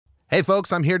Hey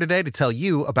folks, I'm here today to tell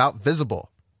you about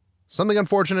Visible. Something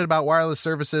unfortunate about wireless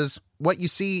services, what you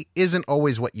see isn't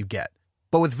always what you get.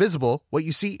 But with Visible, what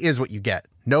you see is what you get.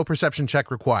 No perception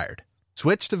check required.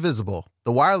 Switch to Visible,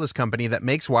 the wireless company that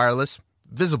makes wireless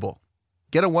visible.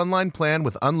 Get a one-line plan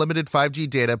with unlimited 5G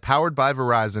data powered by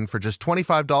Verizon for just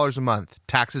 $25 a month,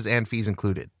 taxes and fees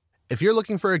included. If you're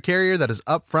looking for a carrier that is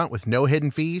upfront with no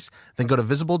hidden fees, then go to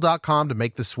Visible.com to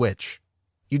make the switch.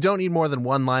 You don't need more than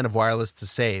one line of wireless to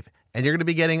save, and you're going to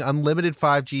be getting unlimited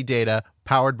 5G data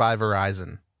powered by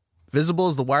Verizon. Visible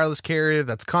is the wireless carrier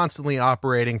that's constantly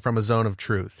operating from a zone of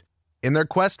truth. In their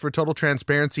quest for total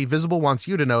transparency, Visible wants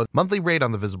you to know the monthly rate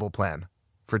on the Visible plan.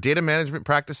 For data management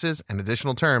practices and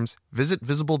additional terms, visit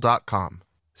Visible.com.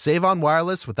 Save on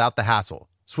wireless without the hassle.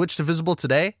 Switch to Visible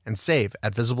today and save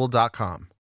at Visible.com.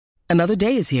 Another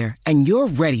day is here, and you're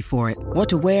ready for it. What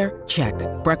to wear? Check.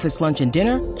 Breakfast, lunch, and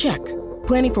dinner? Check.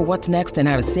 Planning for what's next and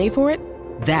how to save for it?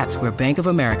 That's where Bank of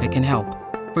America can help.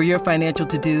 For your financial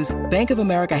to-dos, Bank of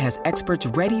America has experts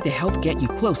ready to help get you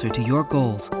closer to your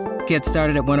goals. Get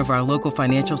started at one of our local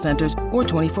financial centers or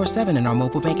 24/7 in our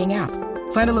mobile banking app.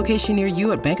 Find a location near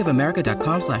you at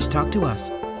bankofamerica.com/talktous.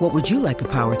 What would you like the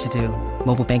power to do?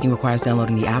 Mobile banking requires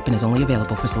downloading the app and is only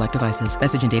available for select devices.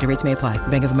 Message and data rates may apply.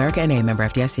 Bank of America N.A., member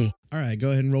FDIC. All right, go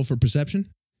ahead and roll for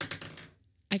perception.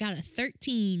 I got a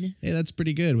 13. Hey, that's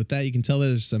pretty good. With that, you can tell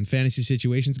there's some fantasy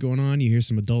situations going on. You hear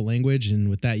some adult language, and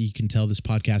with that, you can tell this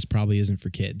podcast probably isn't for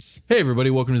kids. Hey, everybody.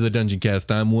 Welcome to the Dungeon Cast.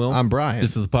 I'm Will. I'm Brian.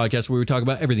 This is the podcast where we talk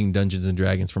about everything Dungeons &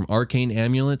 Dragons, from arcane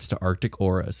amulets to Arctic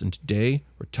auras. And today,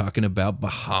 we're talking about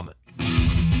Bahamut.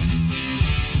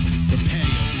 Prepare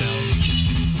yourselves.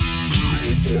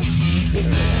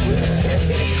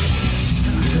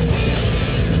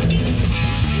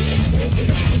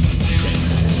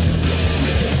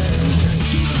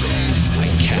 I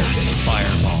cast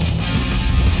Fireball.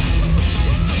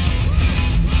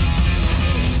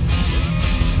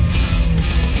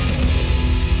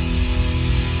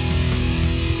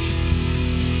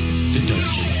 The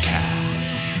Dungeon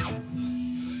Cast.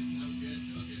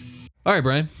 All right,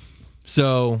 Brian.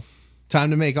 So...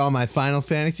 Time to make all my Final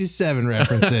Fantasy VII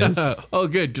references. Oh,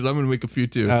 good, because I'm going to make a few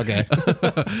too. Okay.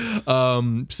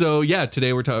 So yeah,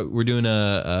 today we're doing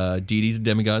a Deities and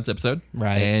Demigods episode,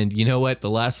 Right. And you know what? The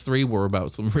last three were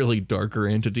about some really darker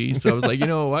entities. So I was like,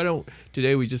 why don't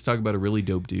today we just talk about a really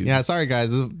dope dude? Yeah, sorry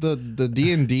guys. The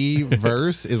D&D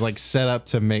verse is like set up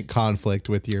to make conflict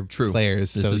with your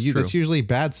players. This So is true. that's usually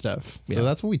bad stuff. So Yeah.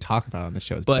 that's what we talk about on the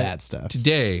show is But bad stuff.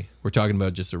 today we're talking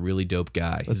about just a really dope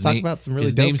guy. Let's talk about some really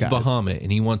his dope name's guys. Bahamut,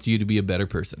 and he wants you to be a better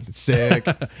person. Sick.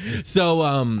 So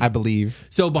I believe.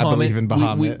 So Bahamut, I believe in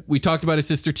Bahamut. we talked about his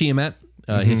sister Tiamat,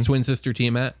 his twin sister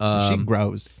Tiamat. She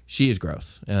grows. She is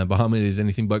gross. Bahamut is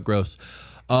anything but gross.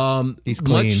 He's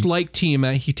clean. Much like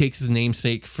Tiamat, he takes his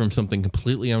namesake from something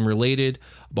completely unrelated.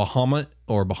 Bahamut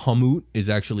or Bahamut is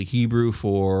actually Hebrew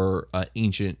for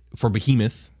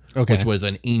behemoth, Okay. which was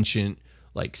an ancient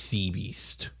like sea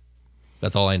beast.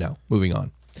 That's all I know. Moving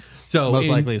on. So Most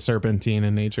likely a serpentine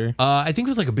in nature. I think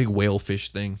it was like a big whale fish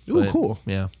thing. Ooh, but, cool.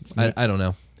 Yeah, I don't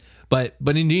know. But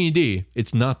in D&D,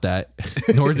 it's not that,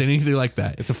 nor is it anything like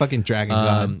that. It's a fucking dragon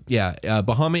god. Yeah,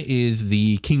 Bahamut is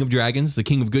the king of dragons, the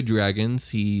king of good dragons.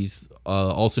 He's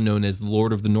also known as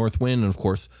Lord of the North Wind, and of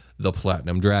course, the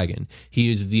Platinum Dragon.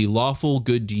 He is the lawful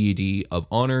good deity of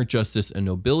honor, justice, and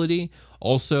nobility.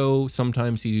 Also,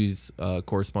 sometimes he's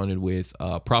corresponded with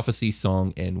prophecy,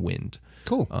 song, and wind.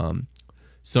 Cool.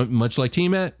 So much like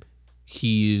Tiamat,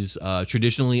 he is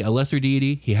traditionally a lesser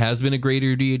deity. He has been a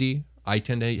greater deity. I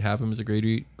tend to have him as a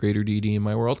greater deity in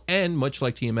my world. And much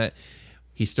like Tiamat,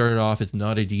 he started off as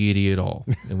not a deity at all.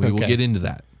 And we will get into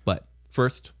that. But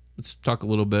first, let's talk a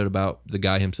little bit about the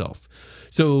guy himself.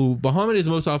 So Bahamut is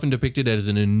most often depicted as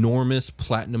an enormous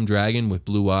platinum dragon with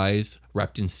blue eyes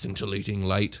wrapped in scintillating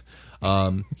light.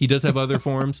 He does have other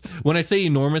forms. When I say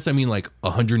enormous, I mean like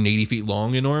 180 feet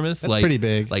long enormous. That's like, pretty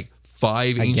big. Like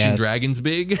 5 ancient guess. dragons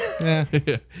big. Yeah.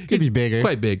 Could be bigger.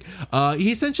 Quite big.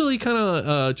 He essentially kind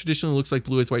of traditionally looks like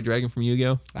Blue Eyes White Dragon from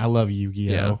Yu-Gi-Oh! I love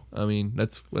Yu-Gi-Oh. Yeah, I mean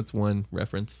that's one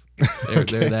reference.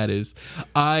 There that is.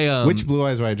 Which Blue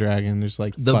Eyes White Dragon? There's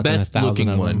like the fucking best 1,000 looking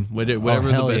of one. them.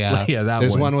 Whatever the best. Yeah, that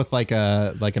There's one. one with like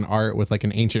an art with like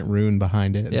an ancient rune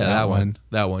behind it. Yeah, that one.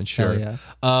 That one. Sure. Hell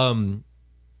yeah.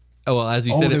 Oh, well, as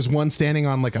you Oh, said, there's one standing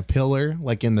on like a pillar,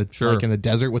 like in the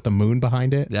desert with the moon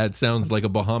behind it. that sounds like a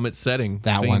Bahamut setting.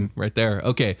 That one right there.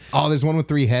 Okay. Oh, there's one with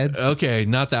 3 heads. Okay,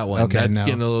 not that one. Okay, That's no.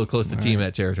 getting a little close to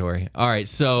Team-At territory. All right,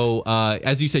 so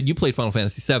as you said, you played Final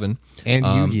Fantasy VII. And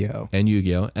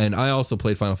Yu-Gi-Oh. And I also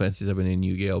played Final Fantasy VII and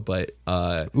Yu-Gi-Oh, but...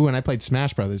 and I played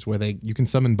Smash Brothers, where you can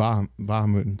summon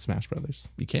Bahamut in Smash Brothers.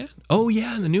 You can? Oh,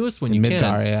 yeah, the newest one, In you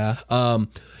Midgar, can. yeah.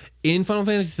 In Final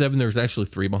Fantasy VII, there's actually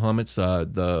 3 Bahamuts,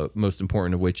 the most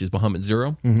important of which is Bahamut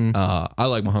Zero. I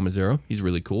like Bahamut Zero. He's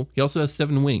really cool. He also has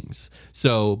 7 wings.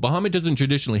 So Bahamut doesn't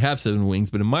traditionally have 7 wings,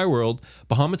 but in my world,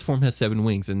 Bahamut's form has 7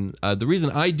 wings. And the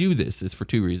reason I do this is for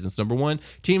 2 reasons. Number 1,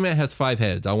 Tiamat has 5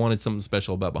 heads. I wanted something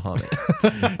special about Bahamut.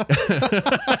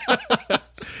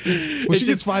 Well, she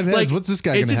gets 5 heads. Like, What's this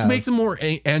guy gonna have? It just makes him more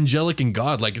angelic and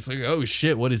godlike. It's like, oh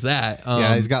shit, what is that?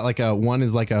 Yeah, he's got like one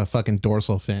is like a fucking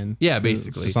dorsal fin. Yeah,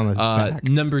 basically. It's just on the back.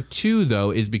 Number 2,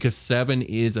 though, is because 7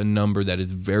 is a number that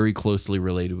is very closely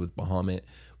related with Bahamut.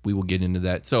 We will get into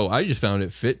that. So I just found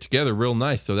it fit together real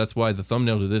nice. So that's why the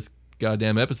thumbnail to this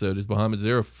goddamn episode is Bahamut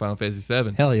Zero for Final Fantasy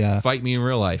VII. Hell yeah. Fight me in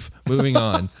real life. Moving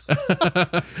on.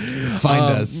 Find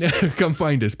us. Come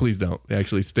find us. Please don't.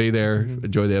 Actually, stay there.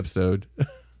 Enjoy the episode.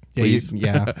 Please.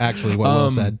 Actually, well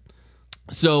said.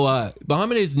 So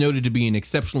Bahamut is noted to be an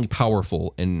exceptionally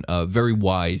powerful and very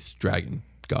wise dragon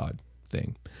god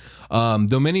thing.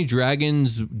 Though many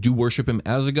dragons do worship him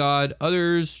as a god,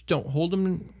 others don't hold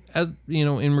him as,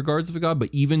 in regards of a god, but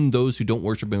even those who don't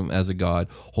worship him as a god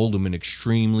hold him in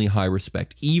extremely high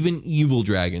respect. Even evil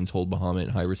dragons hold Bahamut in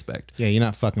high respect. Yeah, you're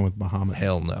not fucking with Bahamut.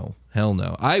 Hell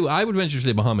no. I would venture to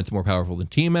say Bahamut's more powerful than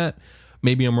Tiamat.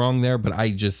 Maybe I'm wrong there, but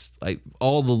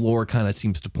all the lore kind of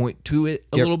seems to point to it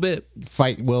a little bit.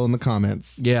 Fight Will in the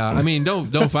comments. Yeah, I mean,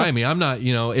 don't fight me. I'm not,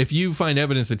 if you find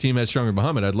evidence that Tiamat's stronger than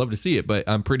Bahamut, I'd love to see it, but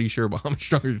I'm pretty sure Bahamut's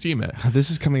stronger than Tiamat.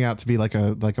 This is coming out to be like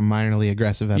a minorly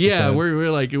aggressive episode. Yeah, we're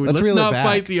like, let's not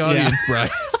fight the audience, Brian.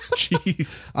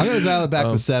 Jeez. I'm gonna dial it back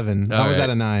to 7. I was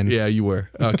at a 9. Yeah, you were.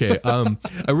 Okay.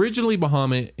 Originally,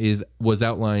 Bahamut was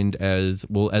outlined as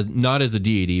not as a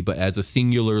deity, but as a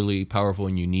singularly powerful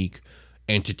and unique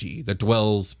entity that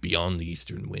dwells beyond the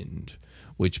eastern wind,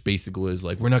 which basically is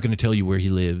like, we're not going to tell you where he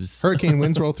lives. Hurricane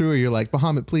winds roll through, or you're like,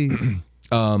 Bahamut, please.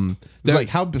 Like,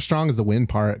 how strong is the wind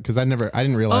part? Because I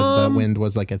didn't realize the wind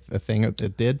was like a thing.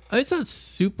 It did. It's not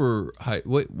super high.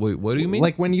 Wait, what do you mean?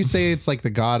 Like when you say it's like the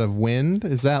god of wind,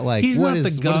 is that like what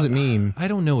does it mean? I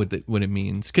don't know what it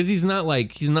means, because he's not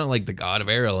like the god of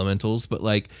air elementals, but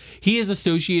like he is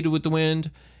associated with the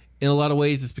wind. In a lot of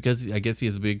ways, it's because I guess he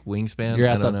has a big wingspan. You're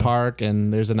at the park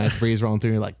and there's a nice breeze rolling through.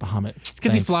 And you're like, Bahamut. It's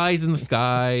because he flies in the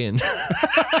sky and.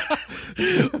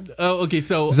 Oh, okay.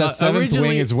 So that 7th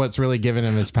wing is what's really giving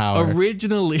him his power.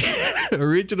 Originally,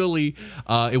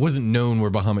 it wasn't known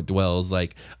where Bahamut dwells.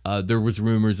 Like, there was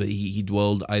rumors that he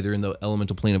dwelled either in the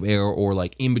elemental plane of air or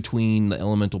like in between the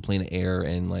elemental plane of air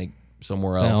and like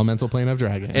somewhere else. The elemental plane of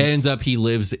dragons. Ends up he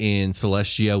lives in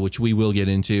Celestia, which we will get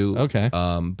into. Okay.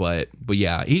 But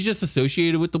yeah, he's just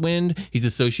associated with the wind. He's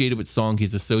associated with song.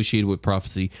 He's associated with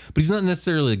prophecy. But he's not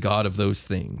necessarily the god of those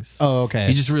things. Oh, okay.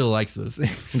 He just really likes those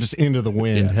things. I'm just into the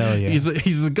wind. Yeah. Hell yeah.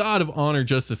 He's the god of honor,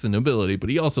 justice, and nobility,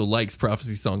 but he also likes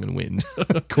prophecy, song, and wind.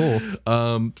 Cool.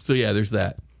 So yeah, there's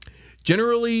that.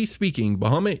 Generally speaking,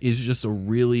 Bahamut is just a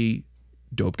really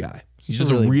dope guy. He's just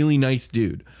a really nice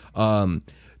dude.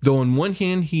 Though on one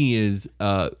hand, he is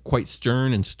quite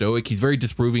stern and stoic. He's very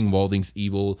disproving of all things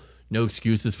evil, no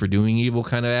excuses for doing evil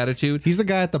kind of attitude. He's the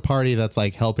guy at the party that's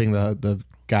like helping the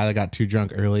guy that got too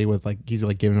drunk early with like, he's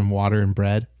like giving him water and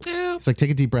bread. Yeah. It's like, take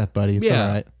a deep breath, buddy. It's all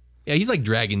right. Yeah, he's like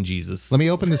Dragon Jesus. Let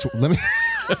me open this.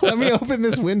 Let me open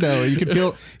this window. You can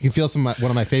feel one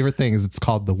of my favorite things. It's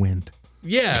called the wind.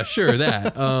 Yeah, sure,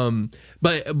 that.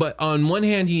 But on one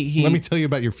hand, he let me tell you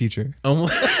about your future. On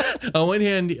one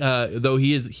hand, though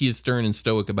he is stern and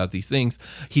stoic about these things,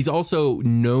 he's also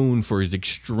known for his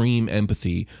extreme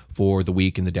empathy for the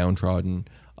weak and the downtrodden.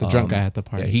 The drunk guy at the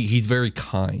party. Yeah, he's very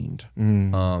kind.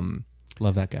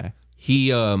 Love that guy.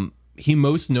 He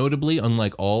most notably,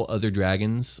 unlike all other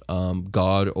dragons,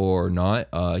 god or not,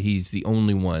 he's the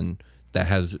only one that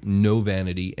has no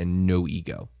vanity and no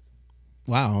ego.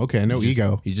 Wow. Okay. No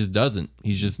ego. He just doesn't.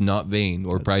 He's just not vain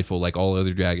or prideful like all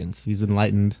other dragons. He's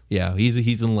enlightened. Yeah,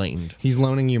 he's enlightened. He's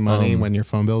loaning you money when your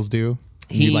phone bill's due.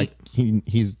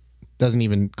 He's doesn't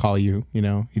even call you. He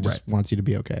just wants you to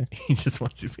be okay. He just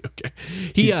wants you to be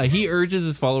okay. He urges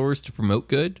his followers to promote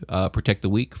good, protect the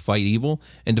weak, fight evil,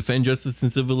 and defend justice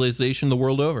and civilization the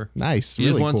world over. Nice. He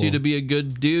just wants you to be a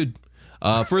good dude.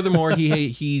 Furthermore,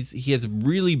 he has a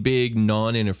really big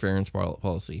non-interference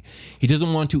policy. He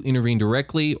doesn't want to intervene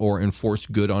directly or enforce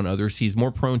good on others. He's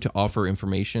more prone to offer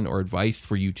information or advice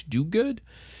for you to do good.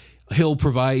 He'll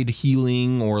provide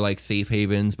healing or like safe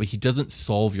havens, but he doesn't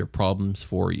solve your problems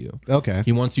for you. Okay.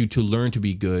 He wants you to learn to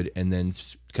be good and then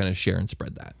kind of share and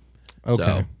spread that.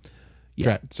 Okay.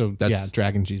 So,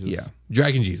 Dragon Jesus. Yeah.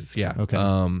 Dragon Jesus. Yeah.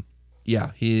 Okay.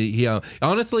 Yeah. He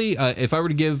honestly, if I were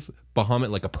to give Bahamut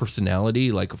like a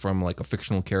personality, like from like a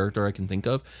fictional character I can think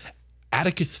of,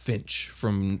 Atticus Finch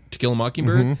from To Kill a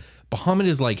Mockingbird, Bahamut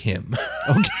is like him.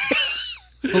 Okay.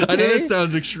 I know that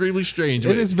sounds extremely strange.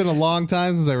 It has been a long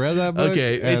time since I read that book.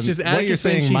 Okay, it's just Atticus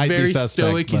Finch. He's very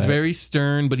stoic. He's very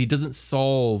stern, but he doesn't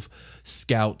solve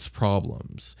Scout's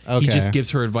problems. Okay. He just gives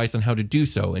her advice on how to do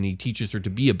so, and he teaches her to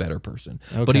be a better person.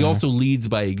 Okay. But he also leads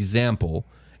by example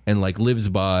and like lives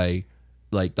by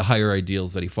like the higher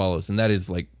ideals that he follows, and that is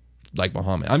like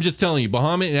Bahamut. I'm just telling you,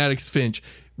 Bahamut and Atticus Finch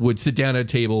would sit down at a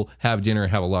table, have dinner,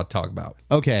 and have a lot to talk about.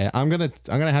 Okay, I'm gonna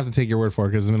have to take your word for it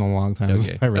because it's been a long time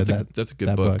since I read that's a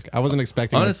good book. I wasn't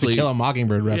expecting Honestly, To Kill a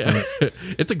Mockingbird reference. Yeah.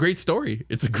 It's a great story.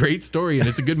 It's a great story, and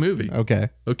it's a good movie. Okay.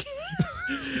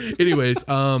 Anyways,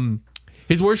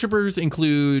 his worshippers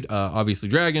include obviously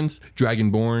dragons,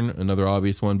 Dragonborn, another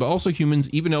obvious one, but also humans,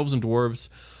 even elves and dwarves.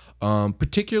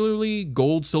 Particularly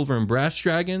gold, silver, and brass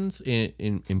dragons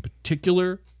in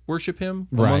particular worship him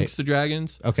amongst the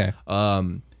dragons. Okay.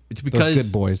 It's because those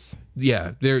good boys.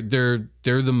 Yeah, they're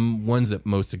the ones that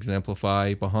most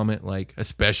exemplify Bahamut, like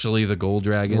especially the gold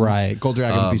dragons. Right. Gold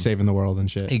dragons be saving the world and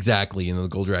shit. Exactly. The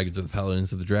gold dragons are the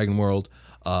paladins of the dragon world.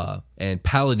 And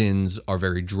paladins are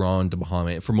very drawn to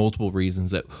Bahamut for multiple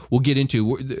reasons that we'll get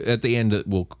into at the end.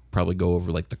 We'll probably go over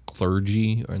like the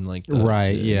clergy and like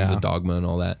the dogma and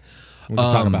all that. We can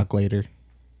talk about Glader.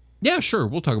 Yeah, sure.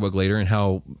 We'll talk about Glader and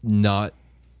how not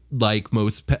like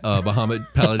most Bahamut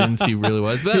paladins he really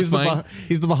was. But that's fine.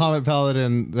 He's the Bahamut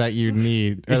paladin that you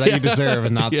need or that you deserve,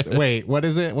 and not. Wait, what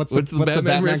is it? What's the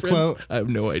Batman quote? I have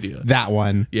no idea. That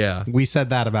one. Yeah, we said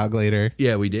that about Glader.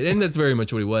 Yeah, we did, and that's very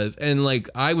much what he was. And like,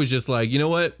 I was just like, you know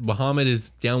what, Bahamut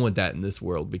is down with that in this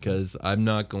world because I'm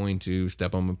not going to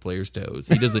step on my player's toes.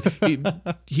 He doesn't.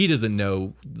 he doesn't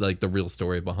know like the real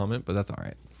story of Bahamut, but that's all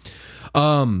right.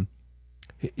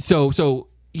 So.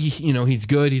 He's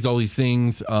good. He's all these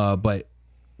things, but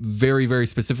very, very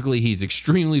specifically, he's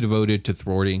extremely devoted to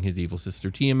thwarting his evil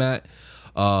sister Tiamat.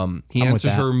 He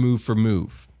answers her move for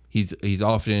move. He's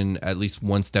often at least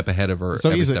one step ahead of her.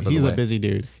 So he's a busy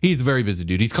dude. He's a very busy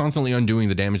dude. He's constantly undoing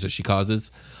the damage that she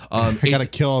causes. I gotta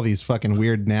kill all these fucking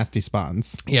weird, nasty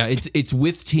spawns. Yeah, it's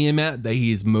with Tiamat that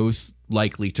he is most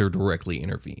likely to directly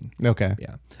intervene. Okay.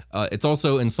 Yeah. It's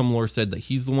also in some lore said that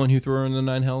he's the one who threw her in the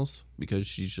Nine Hells because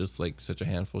she's just like such a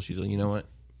handful. She's like, you know what?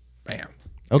 Bam.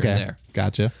 Okay. There.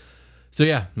 Gotcha. So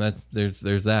yeah,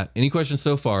 there's that. Any questions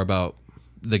so far about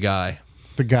the guy?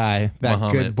 The guy, that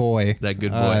Bahamut, good boy. That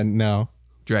good boy. No.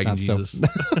 Dragon Jesus.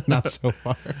 Not so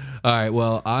far. All right.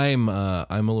 Well, I'm a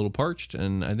little parched,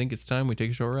 and I think it's time we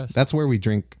take a short rest. That's where we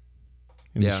drink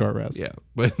in the short rest. Yeah,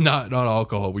 but not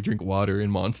alcohol. We drink water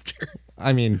and Monster.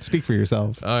 I mean, speak for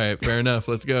yourself. All right. Fair enough.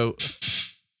 Let's go.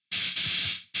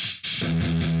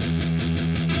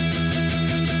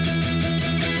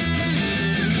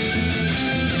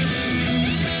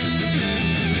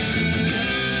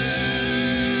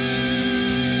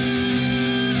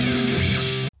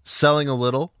 Selling a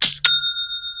little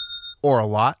or a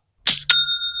lot?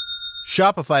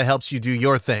 Shopify helps you do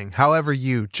your thing, however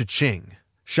you cha-ching.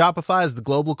 Shopify is the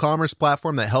global commerce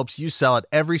platform that helps you sell at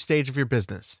every stage of your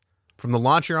business. From the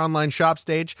launch your online shop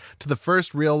stage to the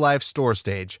first real-life store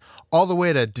stage, all the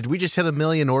way to did we just hit 1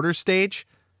 million orders stage?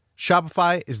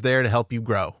 Shopify is there to help you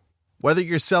grow. Whether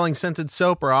you're selling scented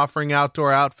soap or offering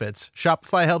outdoor outfits,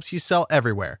 Shopify helps you sell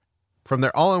everywhere. From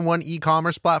their all-in-one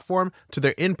e-commerce platform to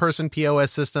their in-person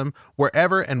POS system,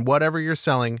 wherever and whatever you're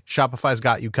selling, Shopify's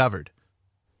got you covered.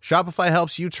 Shopify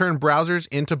helps you turn browsers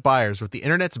into buyers with the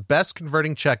internet's best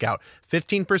converting checkout,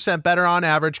 15% better on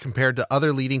average compared to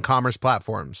other leading commerce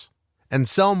platforms. And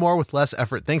sell more with less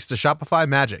effort thanks to Shopify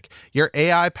Magic, your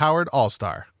AI-powered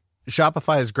all-star.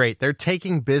 Shopify is great. They're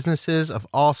taking businesses of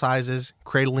all sizes,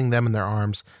 cradling them in their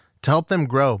arms, to help them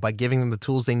grow by giving them the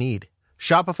tools they need.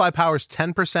 Shopify powers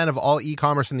 10% of all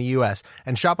e-commerce in the U.S.,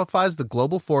 and Shopify's the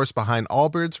global force behind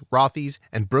Allbirds, Rothy's,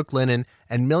 and Brooklinen,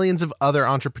 and millions of other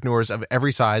entrepreneurs of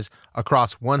every size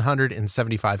across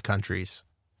 175 countries.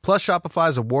 Plus,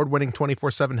 Shopify's award-winning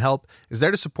 24/7 help is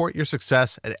there to support your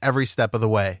success at every step of the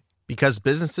way. Because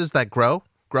businesses that grow,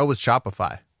 grow with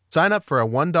Shopify. Sign up for a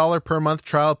 $1 per month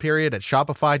trial period at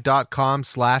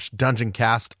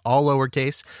shopify.com/dungeoncast, all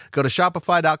lowercase. Go to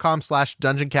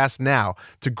shopify.com/dungeoncast now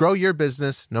to grow your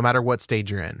business no matter what stage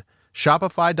you're in.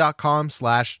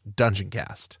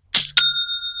 Shopify.com/dungeoncast.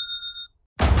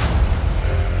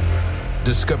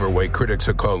 Discover why critics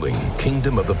are calling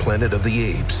Kingdom of the Planet of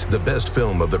the Apes the best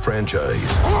film of the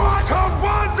franchise. What a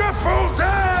wonderful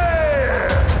day!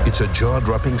 It's a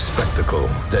jaw-dropping spectacle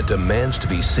that demands to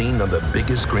be seen on the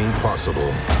biggest screen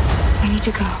possible. I need to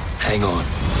go. Hang on.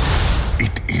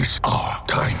 It is our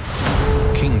time.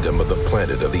 Kingdom of the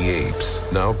Planet of the Apes.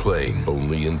 Now playing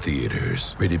only in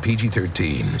theaters. Rated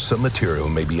PG-13. Some material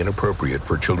may be inappropriate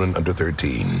for children under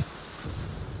 13.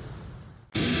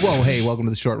 Whoa, hey, welcome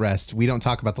to the short rest. We don't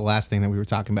talk about the last thing that we were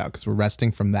talking about because we're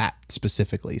resting from that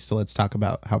specifically. So let's talk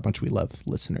about how much we love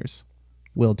listeners.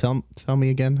 Will, tell me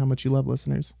again how much you love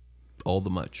listeners. All the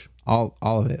much. All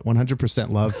of it.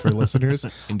 100% love for listeners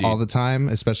all the time,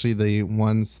 especially the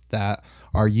ones that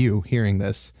are you hearing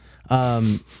this. All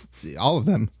of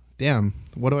them. Damn.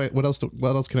 What else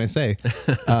can I say?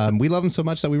 We love them so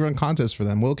much that we run contests for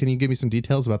them. Will, can you give me some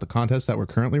details about the contest that we're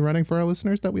currently running for our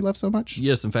listeners that we love so much?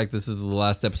 Yes, in fact, this is the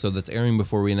last episode that's airing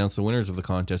before we announce the winners of the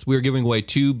contest. We are giving away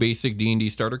 2 basic D&D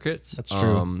starter kits. That's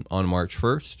true. On March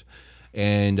 1st.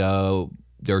 And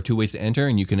there are 2 ways to enter,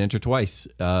 and you can enter twice.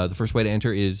 The first way to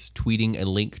enter is tweeting a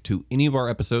link to any of our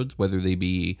episodes, whether they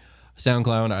be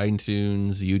SoundCloud,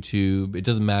 iTunes, YouTube. It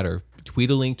doesn't matter.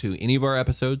 Tweet a link to any of our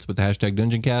episodes with the hashtag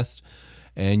DungeonCast,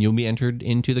 and you'll be entered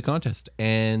into the contest.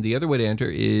 And the other way to enter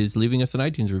is leaving us an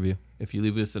iTunes review. If you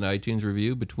leave us an iTunes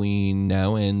review between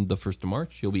now and the 1st of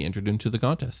March, you'll be entered into the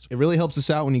contest. It really helps us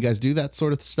out when you guys do that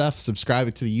sort of stuff.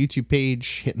 Subscribing to the YouTube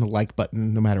page, hitting the like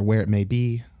button, no matter where it may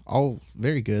be. All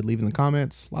very good. Leaving the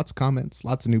comments, lots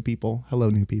of new people. Hello,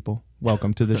 new people.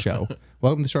 Welcome to the show.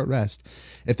 Welcome to Short Rest.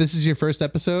 If this is your first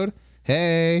episode,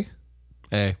 hey.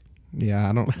 Yeah,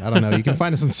 I don't know. You can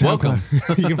find us on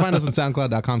SoundCloud. You can find us on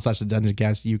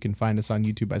SoundCloud.com/TheDungeonCast. You can find us on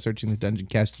YouTube by searching The Dungeon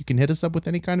Cast. You can hit us up with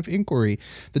any kind of inquiry,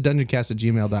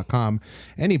 TheDungeonCast@gmail.com.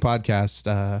 Any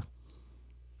podcast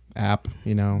app,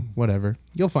 whatever.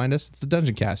 You'll find us. It's The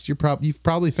Dungeon Cast. You've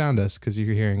probably found us because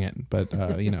you're hearing it. But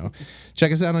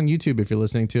check us out on YouTube if you're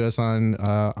listening to us on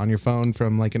your phone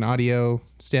from like an audio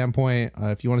standpoint.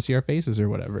 If you want to see our faces or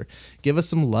whatever, give us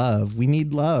some love. We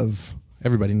need love.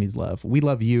 Everybody needs love. We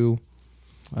love you.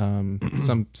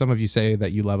 Some of you say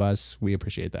that you love us. We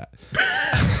appreciate that.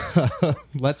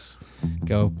 Let's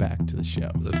go back to the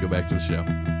show.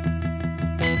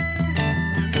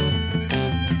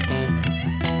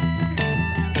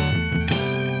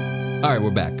 All right,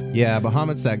 we're back. Yeah,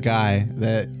 Bahamut's that guy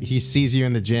that he sees you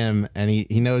in the gym and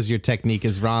he knows your technique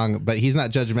is wrong, but he's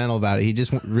not judgmental about it. He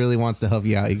just really wants to help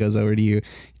you out. He goes over to you,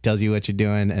 he tells you what you're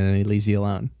doing, and then he leaves you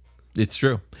alone. It's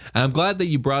true. And I'm glad that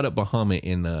you brought up Bahamut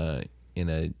in a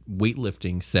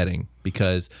weightlifting setting,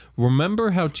 because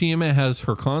remember how Tiamat has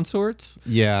her consorts?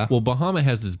 Yeah. Well, Bahamut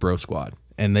has his bro squad.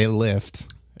 And they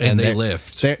lift. And they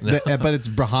lift. But it's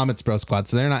Bahamut's bro squad,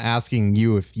 so they're not asking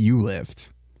you if you lift.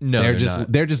 No,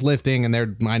 they're just lifting and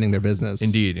they're minding their business.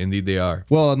 Indeed they are.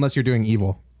 Well, unless you're doing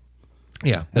evil.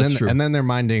 Yeah, that's true. And then they're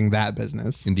minding that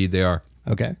business. Indeed they are.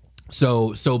 Okay.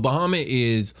 So Bahamut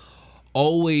is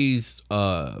always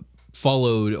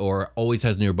followed or always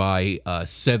has nearby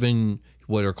 7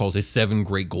 what are called his 7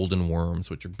 great golden worms,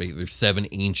 which are basically 7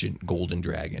 ancient golden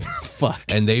dragons. Fuck.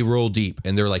 And they roll deep,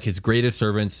 and they're like his greatest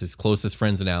servants, his closest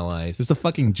friends and allies. This is the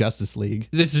fucking Justice League.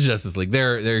 This is Justice League.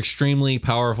 They're extremely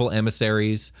powerful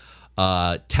emissaries.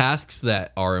 Tasks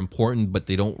that are important, but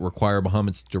they don't require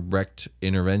Bahamut's direct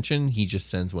intervention. He just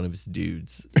sends one of his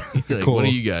dudes. Like, cool. One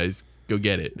of you guys go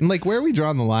get it. And like, where are we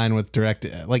drawing the line with direct?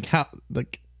 Like how?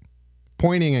 Like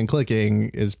pointing and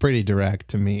clicking is pretty direct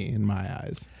to me in my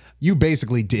eyes. You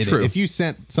basically did it. If you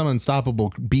sent some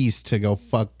unstoppable beast to go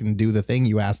fucking do the thing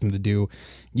you asked him to do,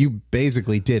 you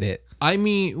basically did it. I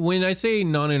mean, when I say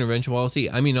non-intervention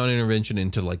policy, I mean non-intervention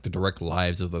into like the direct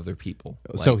lives of other people.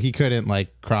 So he couldn't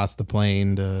like cross the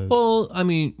plane to.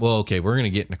 Okay, we're gonna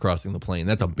get into crossing the plane.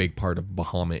 That's a big part of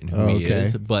Bahamut and who he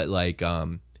is. But like,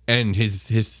 and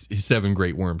his 7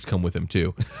 great worms come with him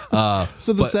too.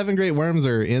 So the 7 great worms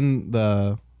are in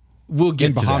the. We'll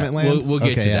get to Bahamut that. land? We'll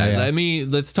get to that. Yeah.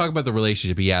 Let's talk about the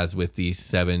relationship he has with these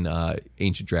 7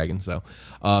 ancient dragons. Though,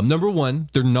 number one,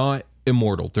 they're not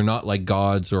immortal. They're not like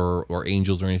gods or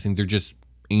angels or anything. They're just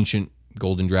ancient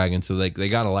golden dragons. So like they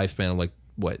got a lifespan of like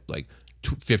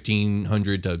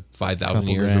 1,500 to 5,000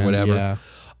 years or whatever.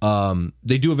 Yeah.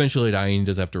 They do eventually die, and he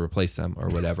does have to replace them or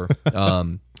whatever.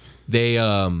 They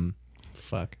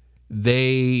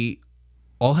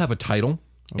all have a title.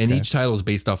 And each title is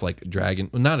based off like dragon,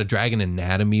 well, not a dragon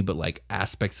anatomy, but like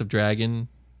aspects of dragonness.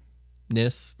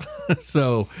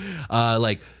 So,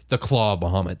 like the claw of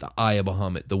Bahamut, the eye of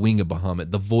Bahamut, the wing of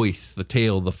Bahamut, the voice, the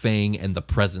tail, the fang, and the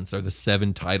presence are the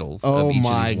 7 titles of each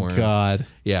of these worms. Oh my God.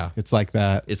 Yeah. It's like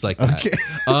that. It's like that.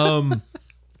 Okay.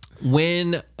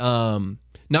 When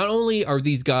not only are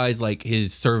these guys like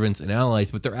his servants and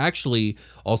allies, but they're actually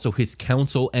also his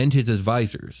counsel and his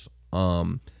advisors.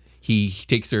 He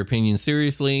takes their opinion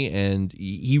seriously, and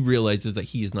he realizes that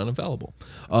he is not infallible.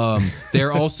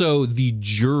 They're also the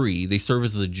jury. They serve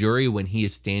as the jury when he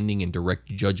is standing in direct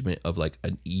judgment of like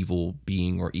an evil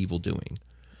being or evil doing.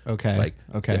 Okay. Like,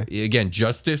 okay. Again,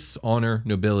 justice, honor,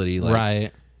 nobility. Like,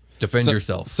 right. Defend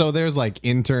yourself. So there's like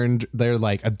they're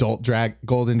like adult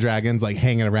golden dragons like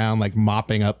hanging around, like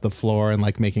mopping up the floor and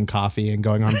like making coffee and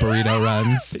going on burrito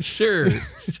runs. Sure.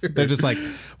 They're just like,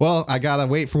 well, I gotta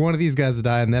wait for one of these guys to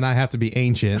die and then I have to be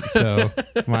ancient, so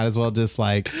might as well just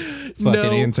like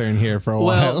fucking intern here for a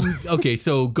while. Okay,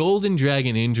 so golden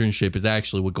dragon internship is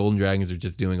actually what golden dragons are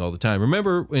just doing all the time.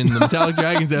 Remember in the Metallic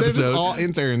Dragons episode, they're just all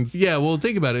interns. Yeah, well,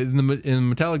 think about it. In the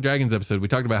Metallic Dragons episode, we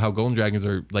talked about how golden dragons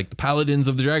are like the paladins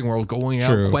of the dragon world, going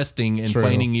out questing and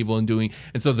fighting evil and doing.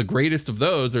 And so the greatest of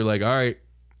those are like, all right,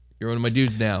 you're one of my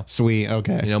dudes now. Sweet,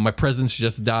 okay. You know, my presence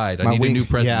just died. I need a new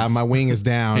presence. Yeah, my wing is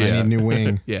down. I need a new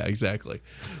wing. Yeah, exactly.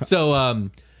 So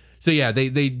yeah, they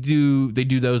do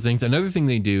those things. Another thing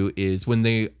they do is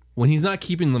when he's not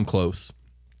keeping them close,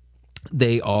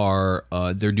 they are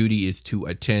their duty is to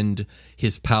attend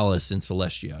his palace in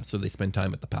Celestia. So they spend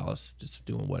time at the palace, just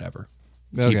doing whatever.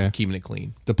 Keeping it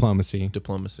clean. Diplomacy,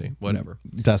 whatever.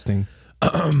 Dusting.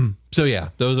 So yeah,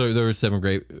 those are 7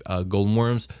 great golden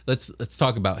worms. Let's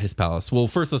talk about his palace. Well,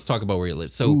 first let's talk about where he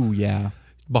lives. So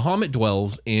Bahamut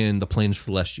dwells in the plane of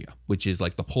Celestia, which is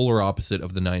like the polar opposite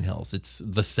of the 9 hells. It's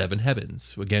the 7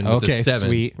 heavens. Again, with the 7.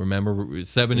 Sweet. Remember,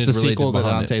 7 it's is a related sequel to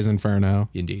Bahamut. Dante's Inferno.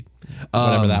 Indeed.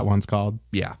 Whatever that one's called.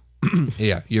 Yeah.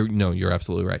 Yeah, you're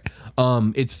absolutely right.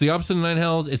 It's the opposite of 9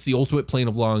 hells. It's the ultimate plane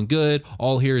of law and good.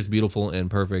 All here is beautiful and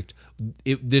perfect.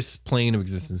 This plane of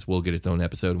existence will get its own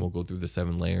episode, and we'll go through the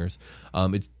 7 layers.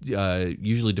 It's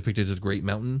usually depicted as Great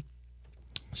Mountain.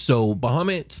 So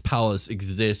Bahamut's palace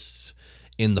exists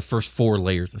in the first 4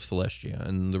 layers of Celestia,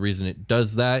 and the reason it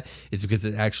does that is because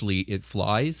it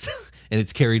flies and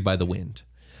it's carried by the wind.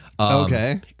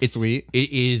 It's sweet.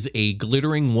 It is a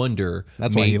glittering wonder.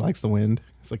 That's why he likes the wind.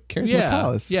 It's like, carries my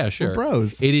palace. Yeah, sure. We're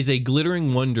bros. It is a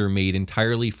glittering wonder made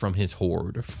entirely from his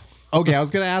hoard. Okay, I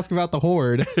was going to ask about the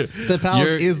hoard. The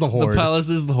palace is the hoard. The palace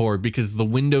is the hoard because the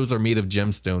windows are made of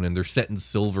gemstone and they're set in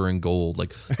silver and gold.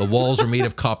 Like the walls are made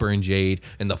of copper and jade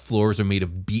and the floors are made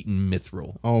of beaten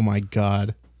mithril. Oh my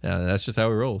God. Yeah, that's just how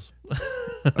it rolls.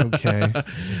 Okay.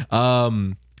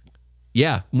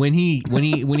 Yeah, when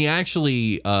he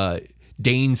actually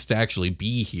deigns to actually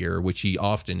be here, which he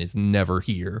often is never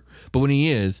here, but when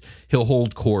he is, he'll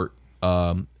hold court.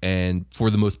 And for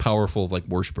the most powerful of like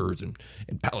worshippers and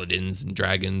paladins and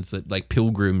dragons that like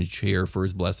pilgrimage here for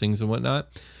his blessings and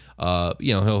whatnot,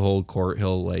 he'll hold court,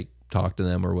 he'll like talk to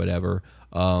them or whatever.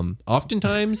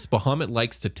 Oftentimes Bahamut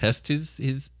likes to test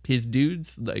his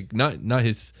dudes, like not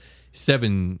his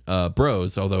 7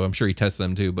 bros, although I'm sure he tests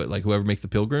them too, but like whoever makes a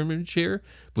pilgrimage here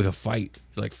with a fight.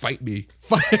 He's like, fight me.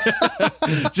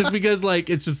 Just because like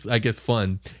it's just, I guess,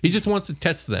 fun. He just wants to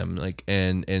test them, like,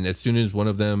 and as soon as one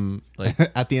of them like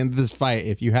at the end of this fight,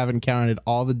 if you haven't counted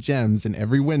all the gems in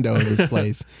every window of this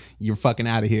place, you're fucking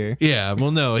out of here. Yeah,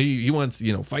 well no, he wants,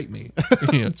 fight me.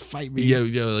 Fight me.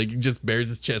 Yeah, like he just bares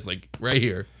his chest like right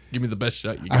here. Give me the best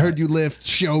shot you got. I heard you lift.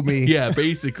 Show me. Yeah,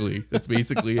 basically. That's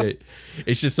basically it.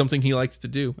 It's just something he likes to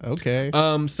do. Okay.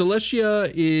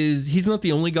 Celestia he's not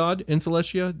the only god in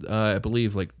Celestia. I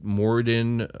believe like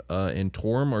Moradin and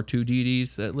Torm are 2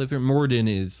 deities that live here. Moradin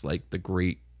is like the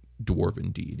great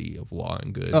dwarven deity of law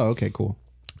and good. Oh, okay, cool.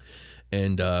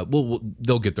 And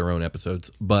they'll get their own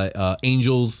episodes. But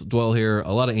angels dwell here.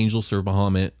 A lot of angels serve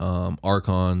Bahamut.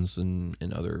 Archons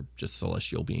and other just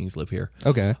celestial beings live here.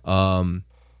 Okay.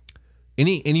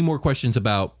 Any more questions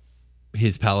about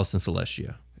his palace in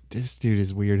Celestia? This dude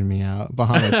is weirding me out.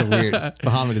 Bahamut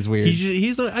is weird.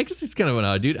 I guess he's kind of an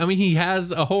odd dude. I mean, he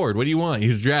has a horde. What do you want?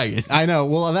 He's a dragon. I know.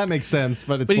 Well, that makes sense,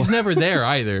 but he's never there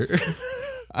either.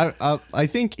 I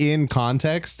think in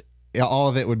context, all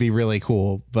of it would be really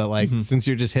cool. But like, since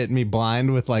you're just hitting me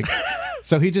blind with like,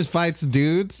 so he just fights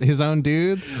dudes, his own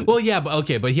dudes. Well, yeah,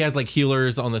 but he has like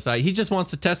healers on the side. He just wants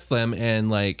to test them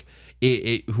and like.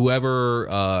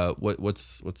 Whoever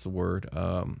what's the word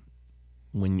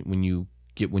when you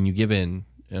give in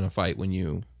a fight when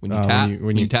you tap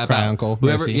when you tap cry out uncle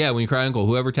whoever mercy. when you cry uncle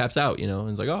whoever taps out and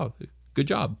it's like, oh, good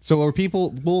job. So are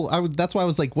people? Well, that's why I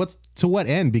was like, "What's to what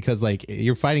end?" Because like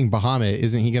you're fighting Bahamut,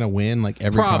 isn't he going to win like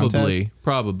every contest?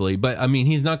 Probably. But I mean,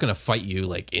 he's not going to fight you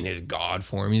like in his god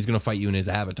form. He's going to fight you in his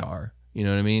avatar. You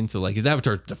know what I mean? So like his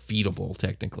avatar is defeatable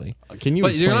technically. Can you? But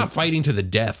explain? You're not fighting to the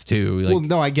death too. Like, Well,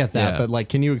 no, I get that, yeah. but like,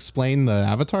 can you explain the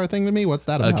avatar thing to me? What's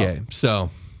that about? Okay, so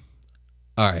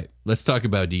all right, let's talk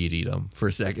about Deities for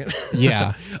a second.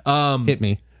 Yeah. Hit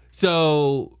me.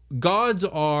 So gods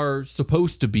are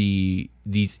supposed to be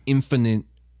these infinite,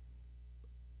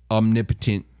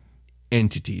 omnipotent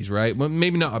entities, right? Well,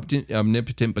 maybe not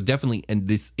omnipotent, but definitely and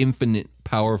this infinite,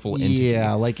 powerful entity.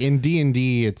 Yeah, like in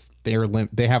D&D, it's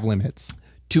they have limits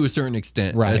to a certain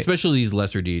extent, right? Especially these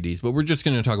lesser deities. But we're just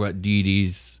going to talk about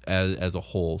deities as a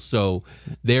whole. So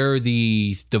they're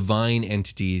these divine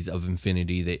entities of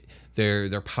infinity that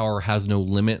their power has no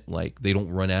limit. Like they don't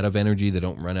run out of energy, they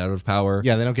don't run out of power.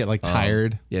 Yeah, they don't get like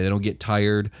tired. Yeah, they don't get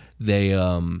tired. They're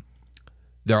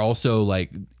also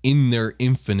like in their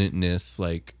infiniteness,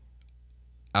 like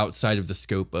outside of the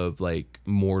scope of like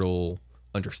mortal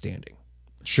understanding.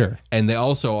 Sure. And they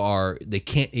also they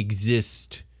can't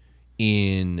exist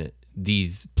in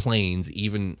these planes,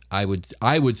 even I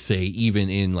would say even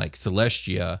in like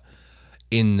Celestia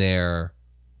in their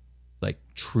like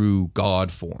true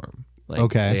god form. Like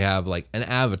okay. They have like an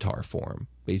avatar form,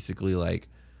 basically. Like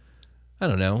I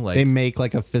don't know, like they make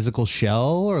like a physical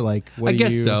shell, or like I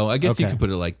guess so. I guess you could put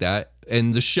it like that.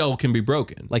 And the shell can be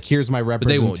broken. Like here's my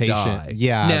representation. But they won't die.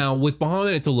 Yeah. Now with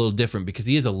Bahamut, it's a little different because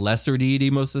he is a lesser deity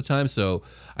most of the time. So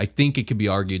I think it could be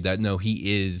argued that no,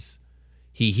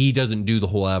 he doesn't do the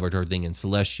whole avatar thing in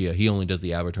Celestia. He only does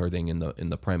the avatar thing in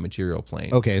the prime material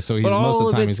plane. Okay, so he's but most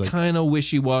of the time it's he's like kind of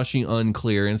wishy-washy,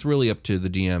 unclear, and it's really up to the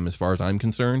DM as far as I'm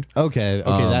concerned. Okay,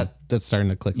 that's starting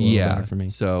to click a little better for me.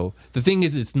 So the thing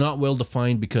is, it's not well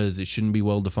defined because it shouldn't be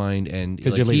well defined, and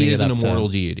like, you're leaving he is it an up to- immortal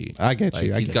deity. I get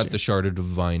you. He's got the shard of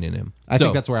divine in him. I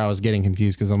think that's where I was getting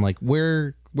confused because I'm like,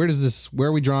 where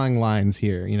are we drawing lines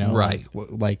here? You know, right?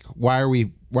 Like why are we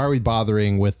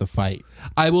bothering with the fight?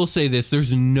 I will say this: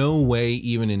 there's no way,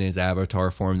 even in his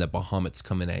avatar form, that Bahamut's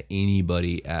coming at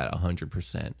anybody at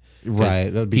 100%. Right,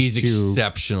 that'd be he's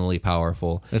exceptionally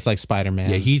powerful. It's like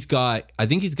Spider-Man. Yeah, I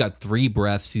think he's got 3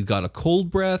 breaths. He's got a cold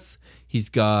breath. He's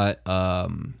got, I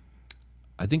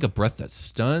think, a breath that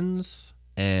stuns.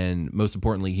 And most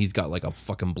importantly, he's got like a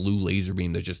fucking blue laser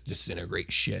beam that just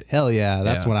disintegrates shit. Hell yeah,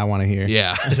 that's what I want to hear.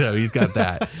 Yeah, so he's got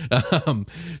that.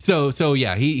 So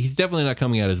yeah, he's definitely not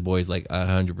coming at his boys like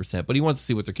 100%, but he wants to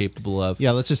see what they're capable of. Yeah,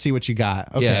 let's just see what you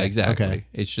got. Okay, yeah, exactly. Okay.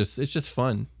 It's just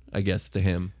fun, I guess, to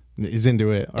him. He's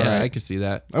into it. All right. I could see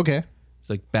that. Okay. It's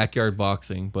like backyard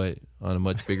boxing, but on a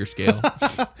much bigger scale.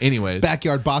 Anyways.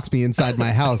 Backyard box me inside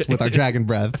my house with our dragon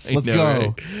breaths. Let's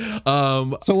go.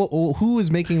 Right? So who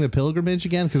is making the pilgrimage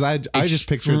again? Because I just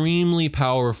pictured extremely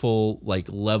powerful, like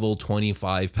level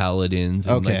 25 paladins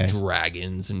and like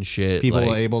dragons and shit. People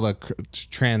like, able to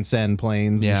transcend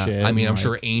planes and shit. I mean, I'm like,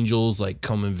 sure angels like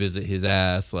come and visit his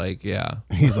ass. Like, yeah.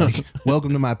 He's like,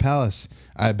 welcome to my palace.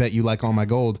 I bet you like all my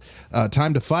gold.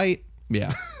 Time to fight.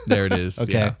 Yeah, there it is.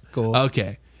 Okay, yeah. cool.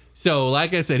 Okay. So,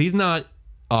 like I said, he's not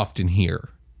often here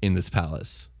in this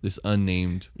palace, this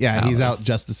unnamed palace. He's out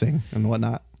justicing and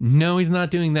whatnot. No, he's not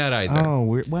doing that either. Oh,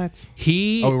 what?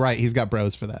 Oh, right. He's got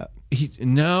bros for that.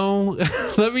 No,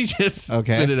 let me just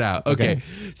spit it out. Okay.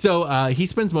 So he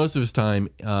spends most of his time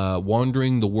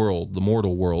wandering the world, the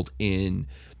mortal world, in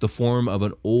the form of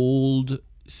an old,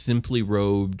 simply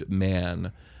robed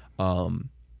man.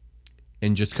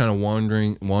 And just kind of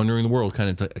wandering the world, kind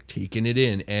of taking it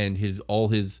in, and all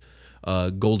his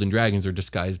golden dragons are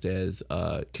disguised as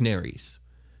canaries.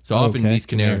 So often these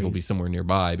canaries will be somewhere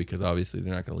nearby because obviously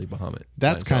they're not going to leave Bahamut.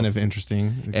 That's kind of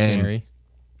interesting. Canary.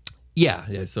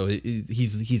 Yeah. So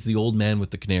he's the old man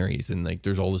with the canaries, and like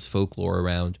there's all this folklore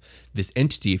around this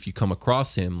entity. If you come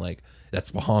across him, like that's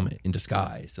Bahamut in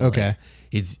disguise. And, okay. Like,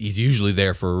 he's usually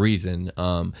there for a reason.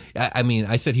 I mean,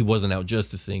 I said he wasn't out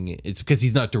justicing. It's because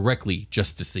he's not directly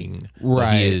justicing.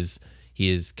 Right. He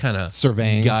is kind of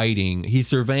surveying, guiding. He's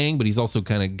surveying, but he's also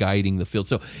kind of guiding the field.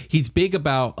 So he's big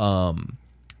about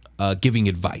giving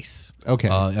advice,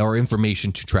 or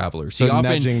information to travelers. So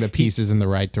nudging the pieces in the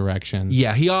right direction.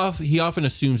 Yeah, he often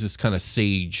assumes this kind of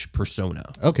sage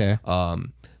persona. Okay.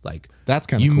 Like that's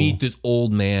kind of you cool. meet this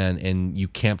old man and you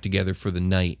camp together for the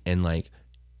night, and like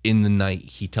in the night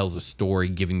he tells a story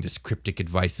giving this cryptic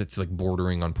advice that's like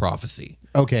bordering on prophecy.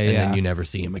 Okay, and then you never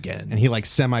see him again. And he like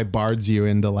semi-bards you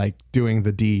into like doing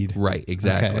the deed. Right,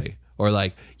 exactly. Okay. Or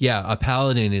like, yeah, a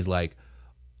paladin is like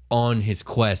on his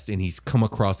quest, and he's come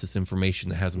across this information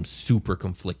that has him super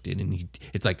conflicted, and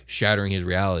it's like shattering his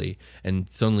reality. And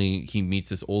suddenly he meets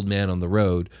this old man on the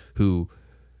road who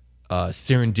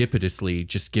serendipitously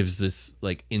just gives this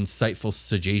like insightful,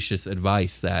 sagacious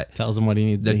advice that tells him what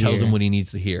he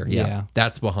needs to hear. Yeah.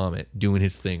 That's Bahamut doing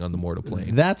his thing on the mortal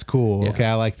plane. That's cool. Yeah. Okay,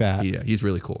 I like that. Yeah, he's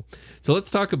really cool. So let's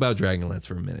talk about Dragonlance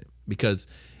for a minute, because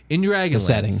in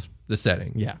Dragonlance, the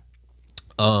setting. Yeah.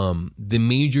 The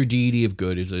major deity of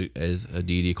good is a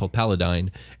deity called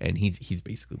Paladine, and he's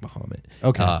basically Bahamut.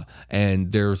 Okay.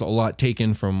 And there's a lot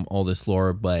taken from all this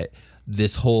lore, but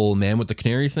this whole man with the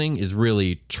canaries thing is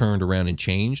really turned around and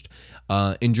changed.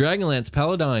 In Dragonlance,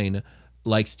 Paladine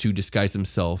likes to disguise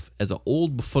himself as an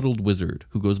old befuddled wizard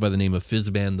who goes by the name of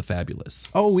Fizban the Fabulous.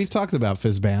 Oh, we've talked about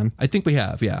Fizban. I think we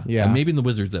have, yeah. Yeah. Maybe in the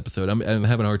Wizards episode. I'm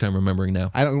having a hard time remembering now.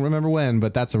 I don't remember when,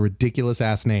 but that's a ridiculous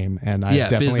ass name, and I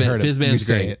definitely heard it. Fizban's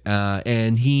great.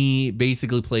 And he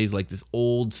basically plays like this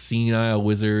old senile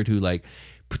wizard who like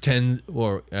pretend,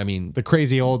 or I mean, the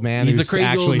crazy old man he's who's a crazy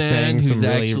actually old man saying who's some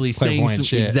really actually saying clairvoyant some,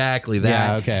 shit. exactly that.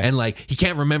 Yeah, okay. And like he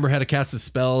can't remember how to cast his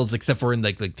spells except for in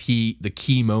like the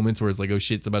key moments where it's like, oh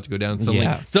shit, it's about to go down.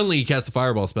 Suddenly he casts a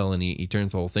fireball spell and he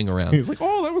turns the whole thing around. He's like,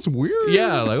 oh, that was weird.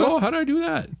 Yeah, like, oh, how did I do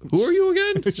that? Who are you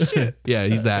again? Shit. Yeah,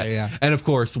 he's that. Okay, yeah. And of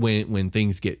course, when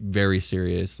things get very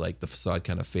serious, like the facade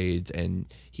kind of fades and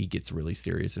he gets really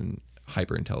serious and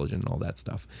hyper intelligent and all that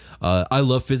stuff. I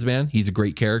love Fizban. He's a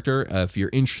great character. If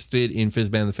you're interested in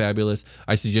Fizban the Fabulous,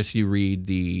 I suggest you read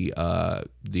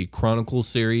the Chronicle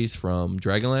series from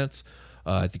Dragonlance.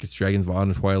 I think it's Dragons of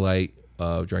Autumn Twilight,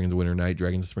 Dragons of Winter Night,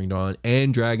 Dragons of Spring Dawn,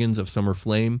 and Dragons of Summer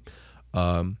Flame.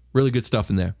 Really good stuff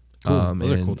in there. Cool.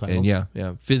 Those are cool titles. And yeah,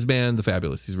 Fizban the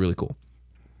Fabulous. He's really cool.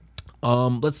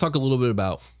 Let's talk a little bit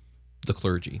about the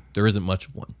clergy. There isn't much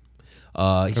of one.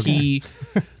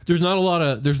 There's not a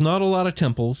lot of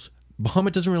temples.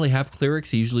 Bahamut doesn't really have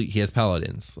clerics. He has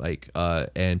paladins,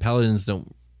 and paladins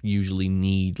don't usually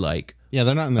need they're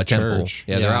not in the church.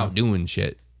 Temple. They're out doing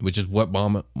shit, which is what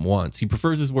Bahamut wants. He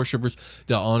prefers his worshippers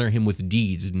to honor him with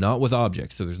deeds, not with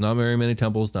objects. So there's not very many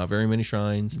temples, not very many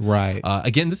shrines. Right.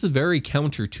 Again, this is very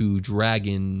counter to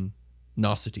dragon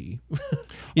nosity.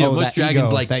 Most dragons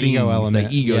ego, like that themes, ego element.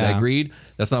 that ego, that greed.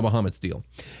 That's not Bahamut's deal.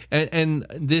 And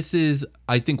this is,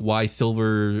 I think, why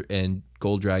silver and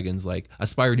gold dragons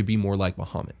aspire to be more like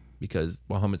Bahamut, because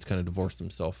Bahamut's kind of divorced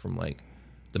himself from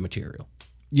the material.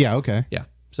 Yeah. Okay. Yeah.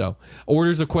 So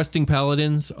orders of questing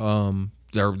paladins,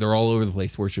 they're all over the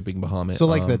place worshiping Bahamut. So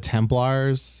the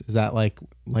Templars, is that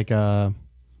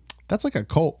that's like a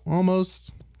cult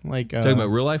almost? Talking about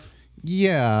real life?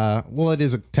 Yeah, well, it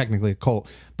is technically a cult,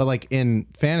 but in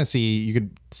fantasy, you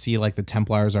could see the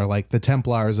Templars are the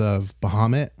Templars of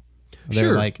Bahamut.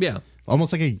 They're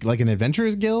almost like an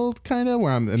adventurers guild kind of,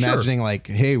 where I'm imagining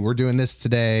hey, we're doing this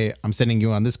today. I'm sending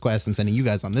you on this quest. I'm sending you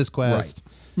guys on this quest.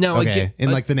 Right. Now, okay, in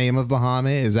the name of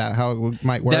Bahamut, is that how it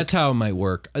might work? That's how it might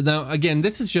work. Now, again,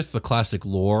 this is just the classic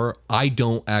lore. I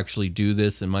don't actually do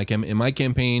this in my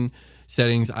campaign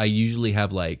settings. I usually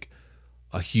have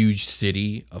a huge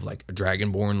city of a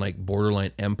dragonborn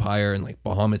borderline empire, and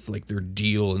Bahamut's their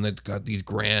deal, and they've got these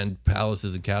grand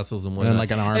palaces and castles and whatnot.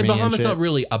 And an army. And Bahamut's not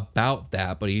really about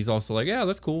that, but he's also yeah,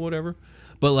 that's cool, whatever.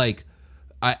 But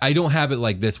I don't have it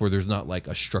like this where there's not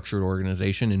a structured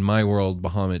organization. In my world,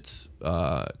 Bahamut's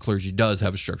clergy does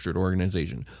have a structured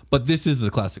organization, but this is the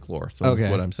classic lore, so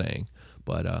that's what I'm saying.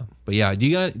 But yeah, do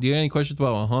you got any questions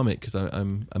about Bahamut? Because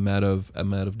I'm out of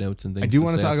notes and things. I do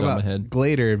want to talk about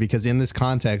Glader, because in this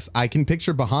context, I can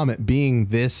picture Bahamut being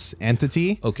this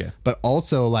entity. Okay, but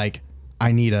also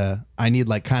I need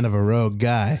kind of a rogue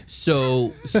guy.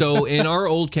 So in our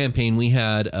old campaign, we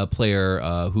had a player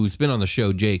who's been on the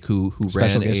show, Jake, who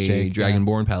ran a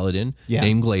Dragonborn Paladin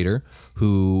named Glader,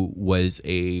 who was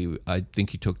I think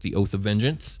he took the Oath of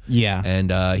Vengeance. Yeah.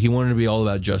 And he wanted to be all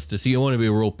about justice. He wanted to be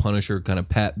a real Punisher, kind of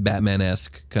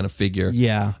Batman-esque kind of figure.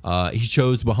 Yeah. He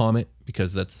chose Bahamut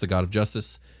because that's the god of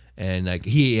justice. And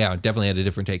he definitely had a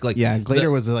different take.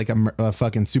 Glader was a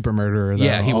fucking super murderer.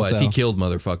 Though, he also. was. He killed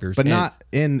motherfuckers, but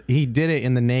he did it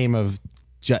in the name of.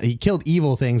 He killed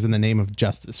evil things in the name of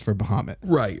justice for Bahamut.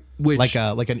 Right. Which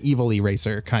like an evil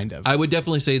eraser kind of. I would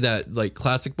definitely say that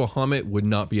classic Bahamut would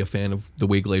not be a fan of the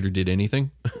way Glader did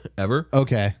anything ever.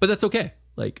 Okay. But that's okay.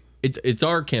 It's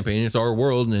our campaign, it's our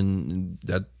world, and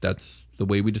that's the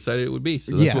way we decided it would be.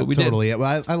 So that's what we totally. did.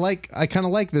 Well, I kind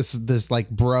of like this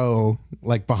bro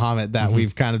Bahamut that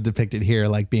we've kind of depicted here,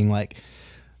 being I'm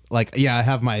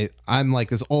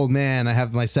this old man, I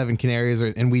have my 7 canaries,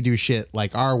 and we do shit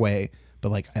our way. but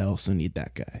like I also need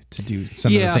that guy to do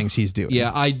some of the things he's doing.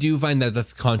 Yeah, I do find that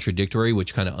that's contradictory,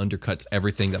 which kind of undercuts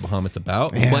everything that Bahamut's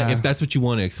about. Yeah. But if that's what you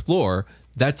want to explore,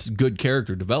 that's good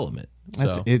character development.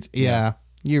 So,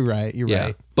 You're right. You're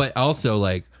right. But also,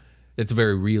 like, it's a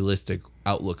very realistic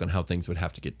outlook on how things would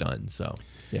have to get done. So,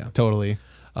 yeah. Totally.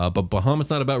 But Bahamut's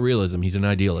not about realism. He's an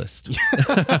idealist.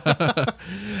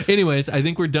 Anyways, I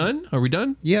think we're done. Are we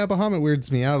done? Yeah, Bahamut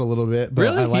weirds me out a little bit, but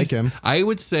Really? I like him. I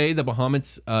would say that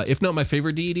Bahamut's, if not my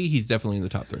favorite deity, he's definitely in the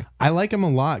top 3. I like him a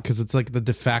lot because it's like the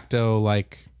de facto,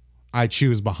 like, I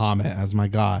choose Bahamut as my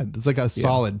god. It's like a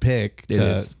solid pick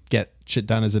to get shit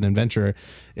done as an adventurer.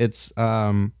 It's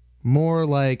more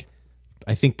like,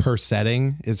 I think per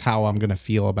setting is how I'm going to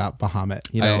feel about Bahamut.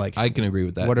 You know, I can agree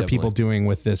with that. What are definitely. people doing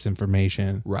with this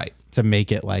information? Right. To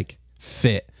make it like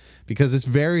fit, because it's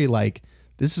very like,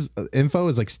 this is info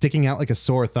is like sticking out like a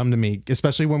sore thumb to me,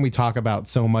 especially when we talk about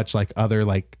so much like other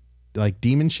like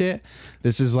demon shit.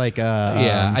 This is like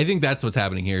I think that's what's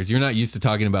happening here is you're not used to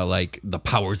talking about like the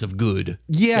powers of good.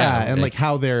 And like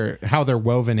how they're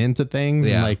woven into things.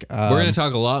 Yeah. And like we're going to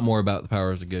talk a lot more about the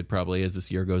powers of good probably as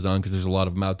this year goes on, because there's a lot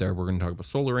of them out there. We're going to talk about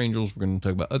solar angels. We're going to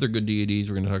talk about other good deities.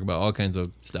 We're going to talk about all kinds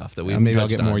of stuff that we maybe I'll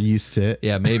get more used to it.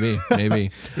 Yeah, maybe.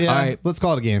 Yeah, all right, let's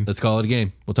call it a game. Let's call it a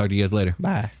game. We'll talk to you guys later.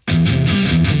 Bye.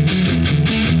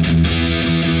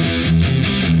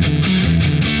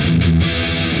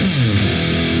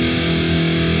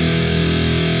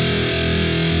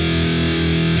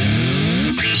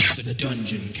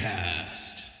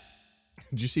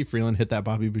 Did you see Freeland hit that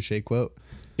Bobby Boucher quote?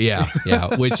 Yeah,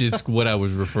 which is what I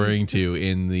was referring to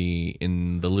in the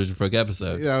Lizardfolk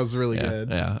episode. Yeah, that was really good.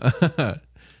 Yeah.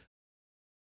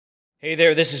 Hey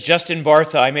there, this is Justin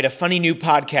Bartha. I made a funny new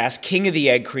podcast, King of the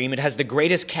Egg Cream. It has the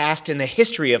greatest cast in the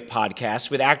history of podcasts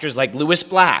with actors like Louis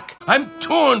Black, I'm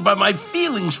torn by my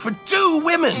feelings for 2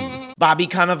 women. Bobby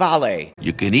Cannavale,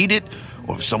 You can eat it,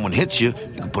 or if someone hits you,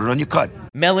 you can put it on your cut.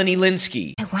 Melanie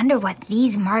Linsky, I wonder what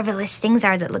these marvelous things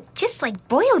are that look just like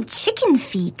boiled chicken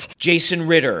feet. Jason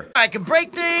Ritter, I can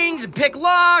break things and pick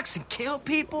locks and kill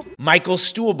people. Michael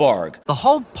Stuhlbarg, The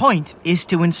whole point is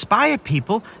to inspire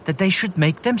people that they should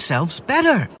make themselves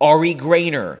better. Ari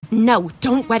Grainer, No,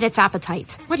 don't whet its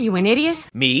appetite. What are you, an idiot?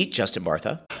 me, Justin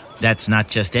Bartha, That's not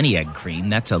just any egg cream,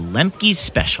 that's a Lemke's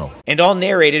special. and all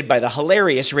narrated by the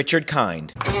hilarious Richard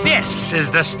Kind. This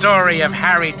is the story of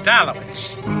Harry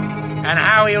Dalowitz and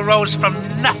how he rose from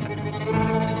nothing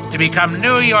to become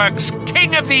New York's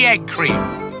King of the Egg Cream.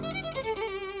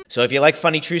 So if you like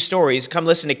funny true stories, come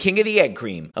listen to King of the Egg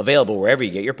Cream, available wherever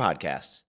you get your podcasts.